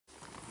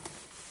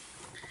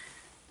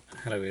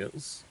Hello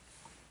viewers,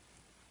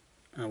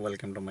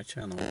 welcome to my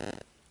channel.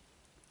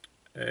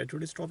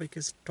 Today's topic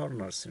is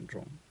Turner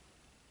syndrome.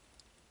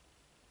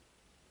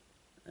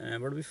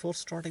 But before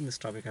starting this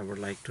topic, I would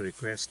like to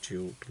request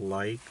you to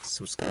like,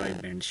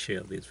 subscribe and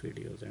share these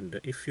videos. And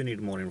if you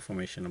need more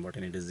information about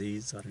any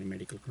disease or any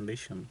medical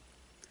condition,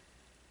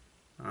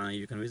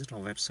 you can visit our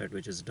website,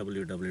 which is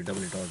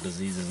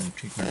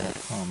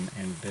www.diseasesandtreatment.com,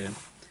 and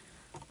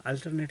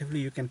alternatively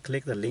you can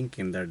click the link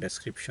in the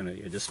description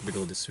area just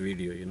below this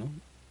video.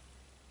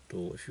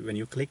 When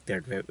you click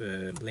that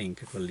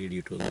link, it will lead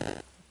you to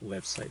the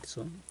website,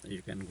 so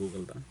you can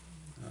Google them,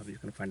 you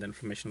can find the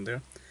information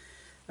there.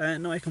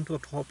 Now I come to a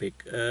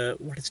topic.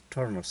 What is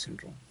Turner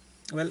syndrome?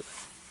 Well,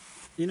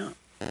 you know,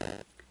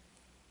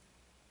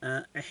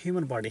 a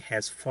human body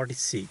has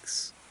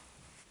 46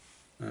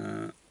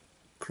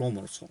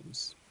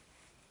 chromosomes,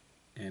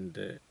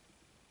 and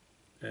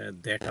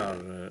that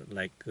are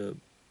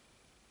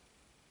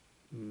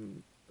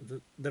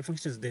their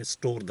function is they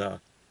store the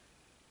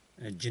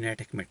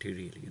genetic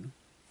material,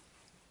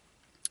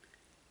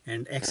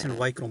 and X and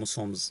Y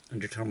chromosomes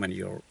determine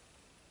your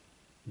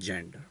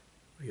gender,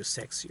 your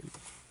sex,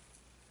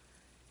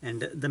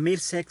 and the male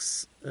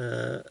sex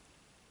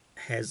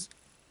has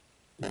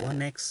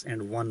one X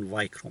and one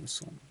Y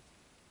chromosome,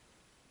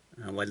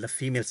 while the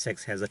female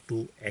sex has a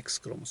two X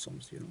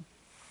chromosomes,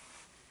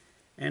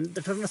 And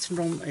the Turner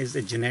syndrome is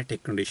a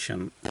genetic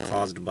condition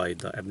caused by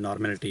the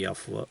abnormality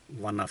of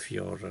one of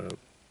your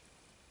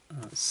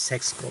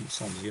sex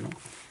chromosomes,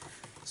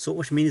 So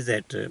which means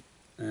that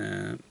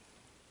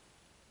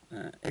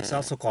it's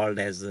also called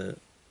as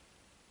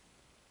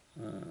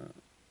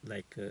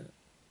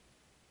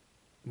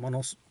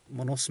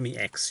Monosomy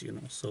X,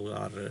 So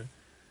our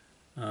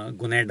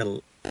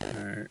gonadal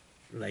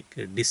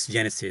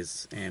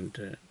dysgenesis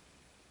and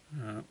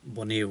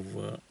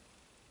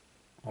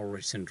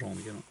Bonnevie-Ullrich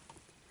syndrome,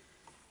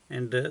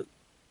 And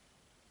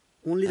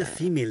only the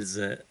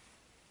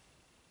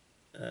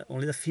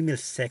female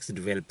sex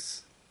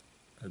develops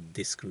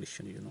this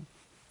condition,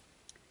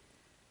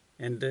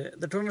 And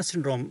the Turner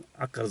syndrome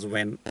occurs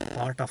when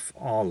part of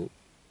all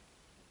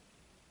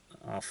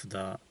of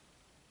the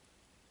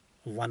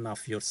one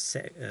of your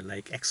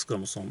X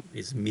chromosome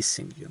is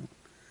missing,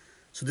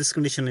 So this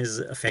condition is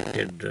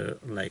affected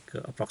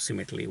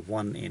approximately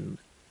 1 in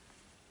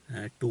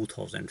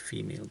 2,000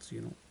 females,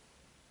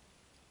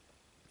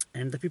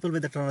 And the people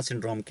with the Turner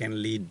syndrome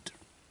can lead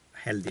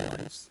healthy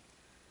lives,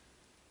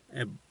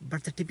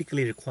 but they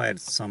typically require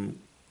some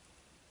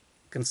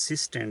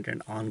consistent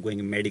and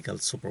ongoing medical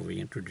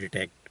supervision to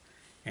detect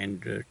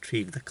and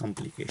treat the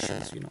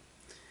complications,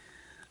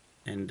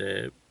 And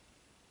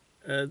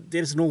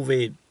there is no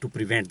way to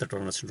prevent the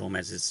Turner syndrome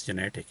as it's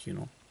genetic,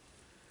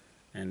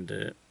 And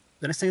the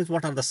next thing is,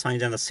 what are the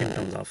signs and the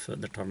symptoms of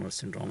the Turner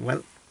syndrome?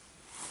 Well,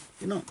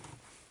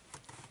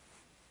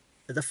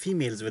 the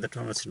females with the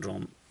Turner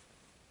syndrome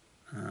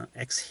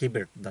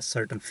exhibit the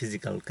certain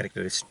physical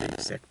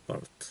characteristics at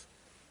birth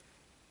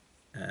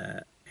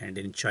and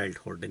in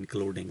childhood,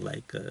 including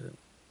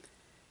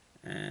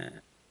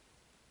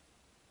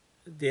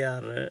they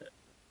are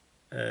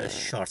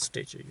short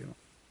stature,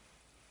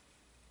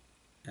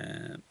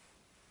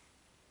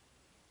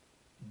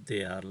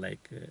 they are a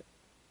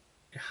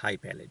high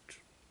palate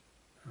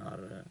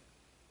or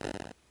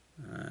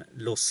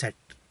low set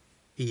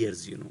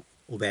ears,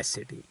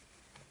 obesity,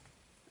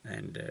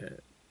 and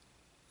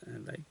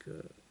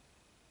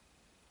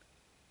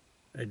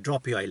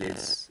droppy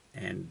eyelids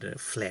and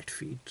flat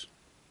feet.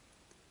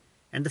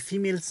 And the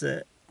females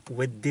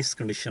with this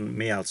condition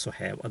may also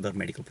have other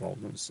medical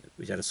problems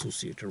which are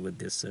associated with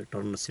this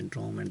Turner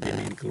syndrome, and they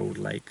may include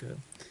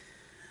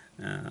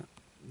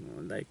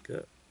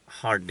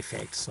heart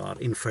defects or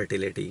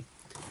infertility,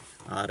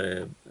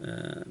 or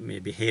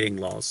maybe hearing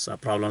loss,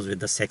 problems with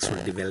the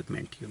sexual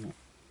development,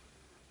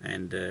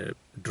 and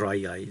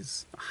dry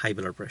eyes, high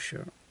blood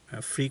pressure,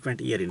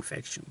 frequent ear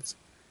infections,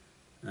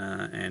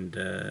 and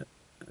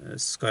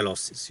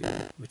scoliosis,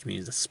 which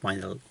means the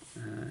spinal,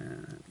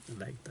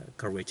 the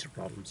curvature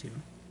problems,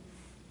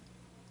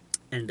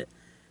 And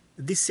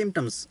these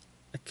symptoms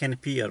can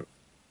appear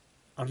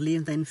early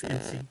in the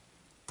infancy,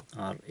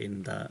 or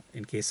in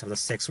case of the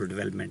sexual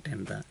development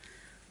and the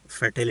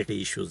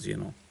fertility issues,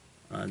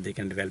 they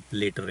can develop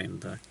later in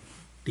the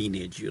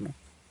teenage, or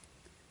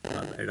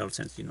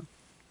adolescence,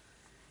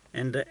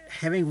 And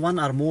having one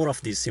or more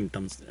of these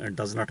symptoms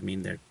does not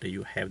mean that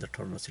you have the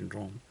Turner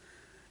syndrome.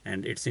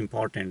 And it's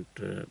important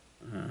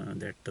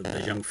that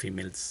the young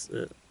females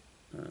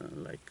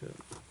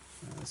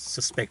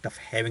suspect of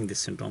having this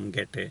syndrome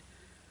get a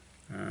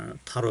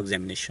thorough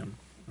examination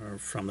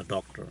from the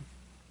doctor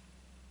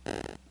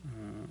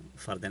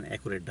for an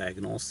accurate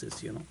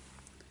diagnosis,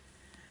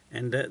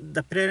 And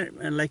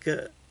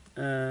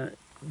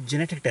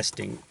genetic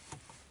testing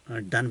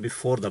done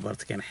before the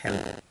birth can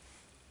help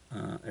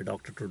a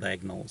doctor to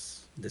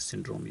diagnose this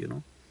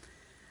syndrome,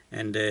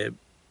 And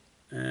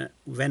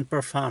when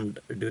performed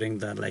during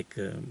the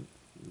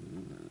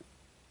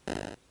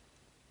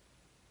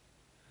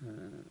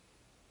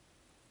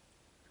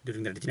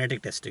during the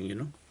genetic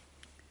testing,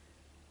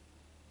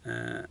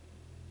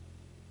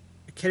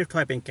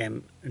 karyotyping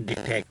can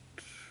detect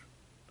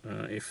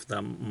if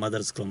the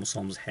mother's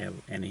chromosomes have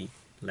any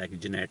like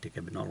genetic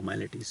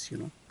abnormalities,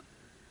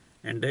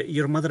 and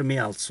your mother may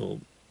also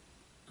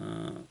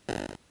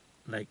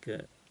like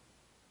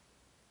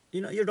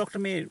your doctor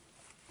may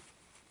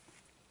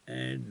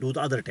do the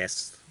other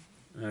tests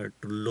to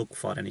look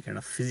for any kind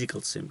of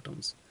physical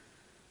symptoms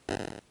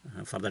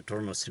for the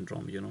Turner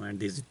syndrome, and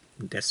these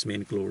tests may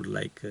include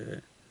like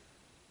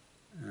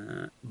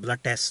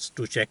blood tests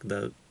to check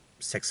the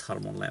sex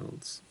hormone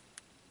levels,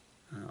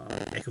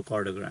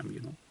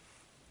 echocardiogram,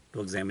 to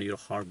examine your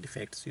heart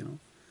defects,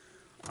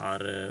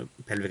 or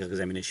pelvic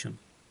examination,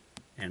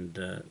 and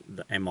the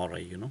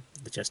MRI,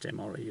 the chest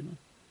MRI,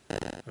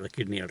 or the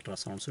kidney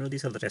ultrasound. So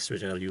these are the tests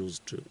which are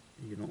used to,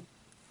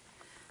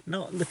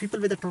 Now, the people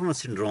with the Turner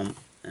syndrome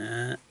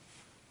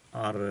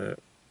are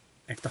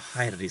at the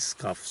high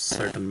risk of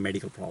certain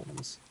medical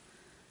problems,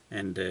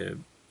 and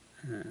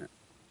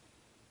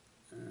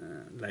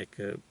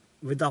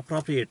with the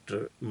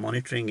appropriate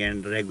monitoring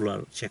and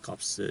regular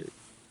checkups,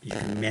 you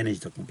can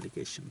manage the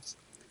complications.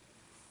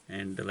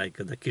 And like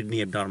the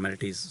kidney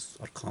abnormalities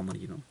are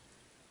common,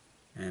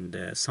 and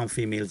some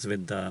females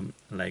with the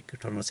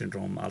Turner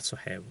syndrome also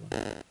have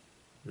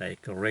like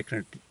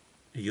recurrent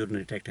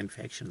urinary tract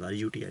infections or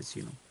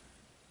UTIs,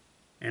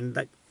 and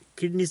the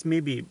kidneys may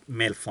be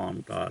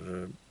malformed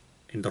or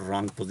in the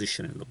wrong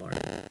position in the body,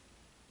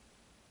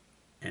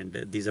 and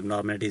these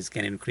abnormalities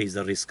can increase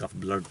the risk of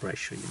blood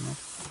pressure,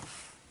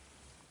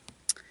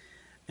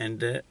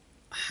 and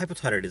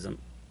hypothyroidism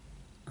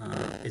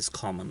is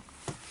common,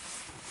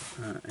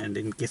 and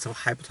in case of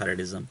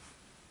hypothyroidism,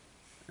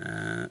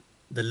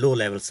 the low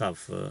levels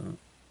of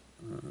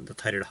the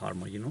thyroid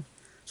hormone,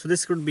 so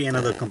this could be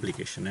another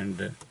complication,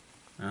 and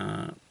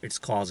it's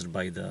caused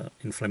by the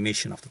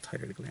inflammation of the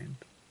thyroid gland,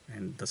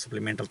 and the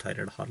supplemental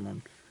thyroid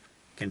hormone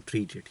can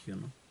treat it,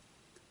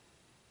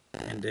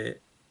 and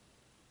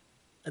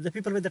the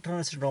people with the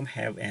Turner syndrome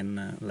have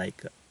an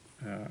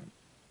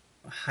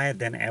higher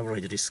than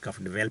average risk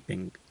of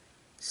developing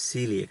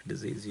celiac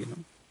disease,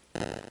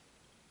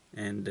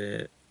 and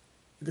the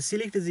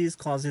celiac disease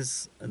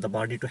causes the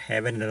body to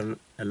have an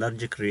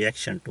allergic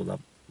reaction to the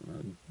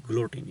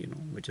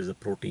gluten, which is a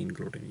protein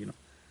gluten,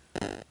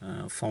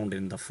 found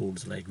in the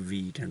foods like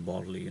wheat and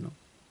barley,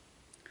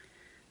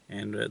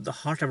 and the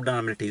heart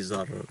abnormalities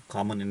are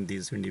common in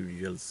these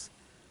individuals,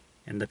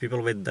 and the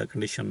people with the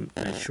condition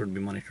should be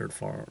monitored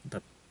for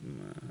the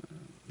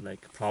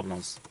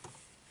problems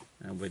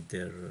with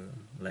their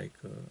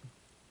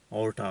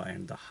aorta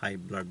and the high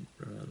blood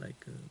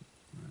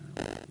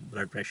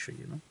blood pressure,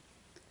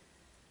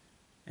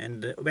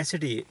 and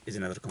obesity is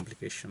another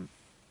complication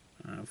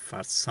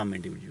for some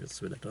individuals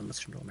with the Turner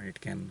syndrome, and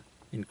it can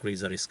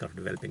increase the risk of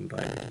developing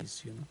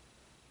diabetes,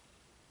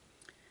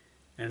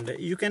 and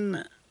you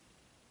can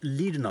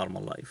lead a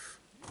normal life,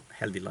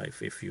 healthy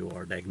life, if you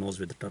are diagnosed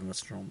with the Turner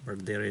syndrome,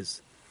 but there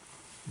is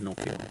no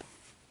cure.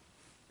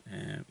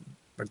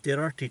 But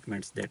there are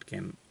treatments that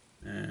can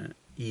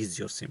ease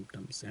your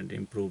symptoms and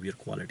improve your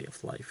quality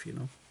of life,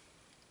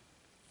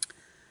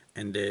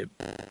 and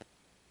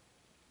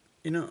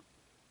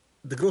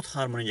the growth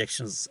hormone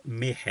injections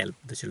may help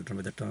the children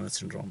with the Turner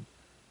syndrome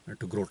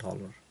to grow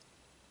taller,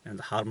 and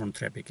the hormone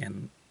therapy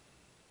can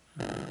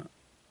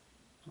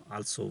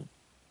also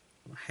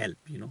help,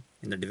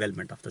 in the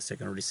development of the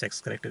secondary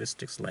sex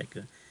characteristics like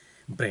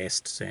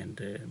breasts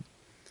and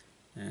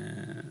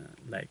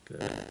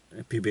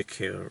pubic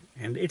hair,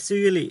 and it's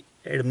usually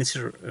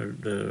administered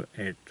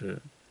at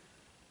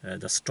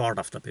the start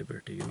of the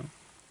puberty,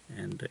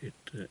 and it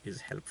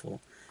is helpful.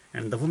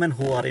 And the women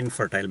who are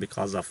infertile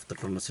because of the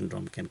Turner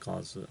syndrome can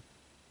cause,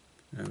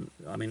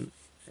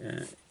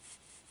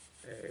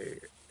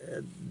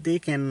 they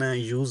can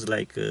use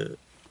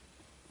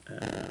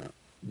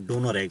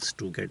donor eggs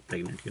to get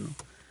pregnant,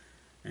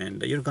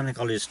 and your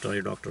gynecologist or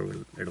your doctor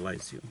will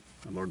advise you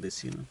about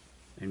this, in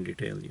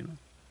detail,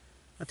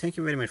 Thank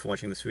you very much for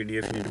watching this video.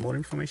 If you need more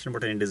information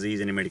about any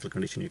disease, any medical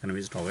condition, you can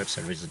visit our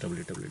website, which is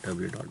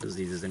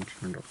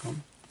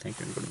www.diseasesandtreatment.com. Thank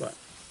you and goodbye.